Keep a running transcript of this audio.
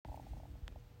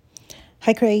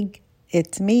Hi, Craig.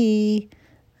 It's me.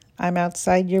 I'm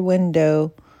outside your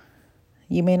window.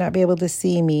 You may not be able to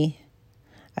see me.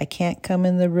 I can't come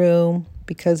in the room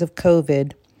because of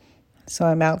COVID. So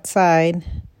I'm outside.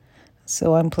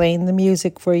 So I'm playing the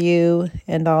music for you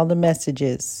and all the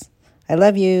messages. I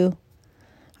love you.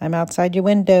 I'm outside your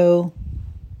window.